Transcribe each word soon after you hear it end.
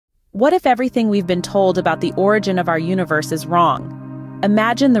What if everything we've been told about the origin of our universe is wrong?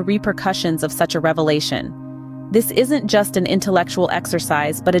 Imagine the repercussions of such a revelation. This isn't just an intellectual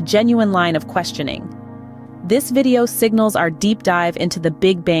exercise, but a genuine line of questioning. This video signals our deep dive into the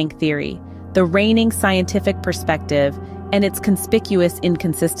Big Bang Theory, the reigning scientific perspective, and its conspicuous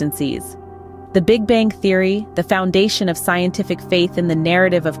inconsistencies. The Big Bang Theory, the foundation of scientific faith in the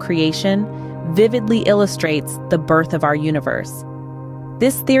narrative of creation, vividly illustrates the birth of our universe.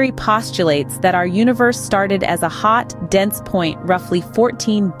 This theory postulates that our universe started as a hot, dense point roughly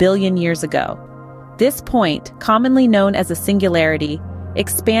 14 billion years ago. This point, commonly known as a singularity,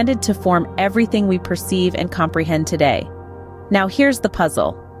 expanded to form everything we perceive and comprehend today. Now here's the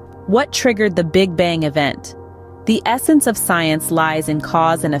puzzle. What triggered the Big Bang event? The essence of science lies in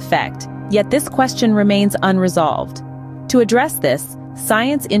cause and effect, yet this question remains unresolved. To address this,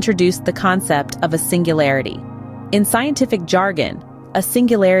 science introduced the concept of a singularity. In scientific jargon, a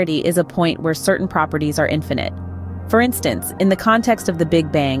singularity is a point where certain properties are infinite. For instance, in the context of the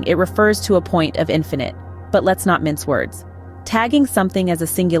Big Bang, it refers to a point of infinite. But let's not mince words. Tagging something as a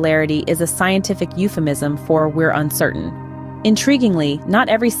singularity is a scientific euphemism for we're uncertain. Intriguingly, not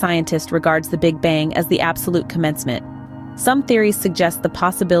every scientist regards the Big Bang as the absolute commencement. Some theories suggest the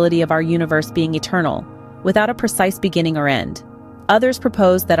possibility of our universe being eternal, without a precise beginning or end. Others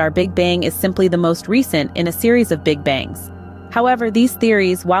propose that our Big Bang is simply the most recent in a series of Big Bangs. However, these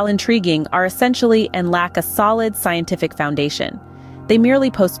theories, while intriguing, are essentially and lack a solid scientific foundation. They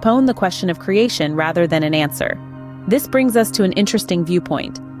merely postpone the question of creation rather than an answer. This brings us to an interesting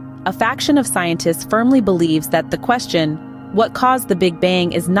viewpoint. A faction of scientists firmly believes that the question, what caused the Big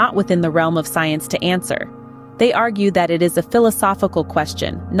Bang, is not within the realm of science to answer. They argue that it is a philosophical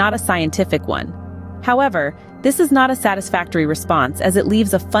question, not a scientific one. However, this is not a satisfactory response as it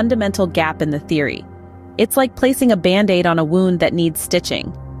leaves a fundamental gap in the theory. It's like placing a band-aid on a wound that needs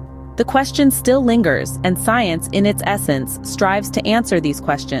stitching. The question still lingers, and science, in its essence, strives to answer these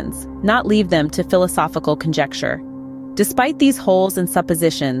questions, not leave them to philosophical conjecture. Despite these holes and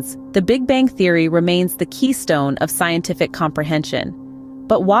suppositions, the Big Bang Theory remains the keystone of scientific comprehension.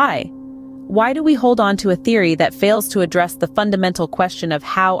 But why? Why do we hold on to a theory that fails to address the fundamental question of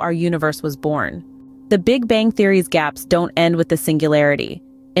how our universe was born? The Big Bang Theory's gaps don't end with the singularity.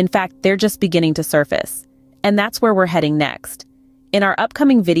 In fact, they're just beginning to surface. And that's where we're heading next. In our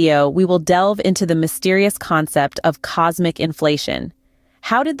upcoming video, we will delve into the mysterious concept of cosmic inflation.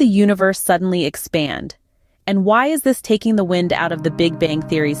 How did the universe suddenly expand? And why is this taking the wind out of the Big Bang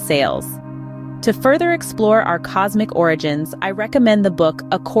Theory's sails? To further explore our cosmic origins, I recommend the book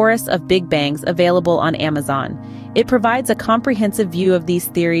A Chorus of Big Bangs, available on Amazon. It provides a comprehensive view of these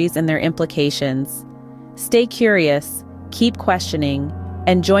theories and their implications. Stay curious, keep questioning,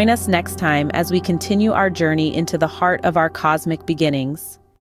 and join us next time as we continue our journey into the heart of our cosmic beginnings.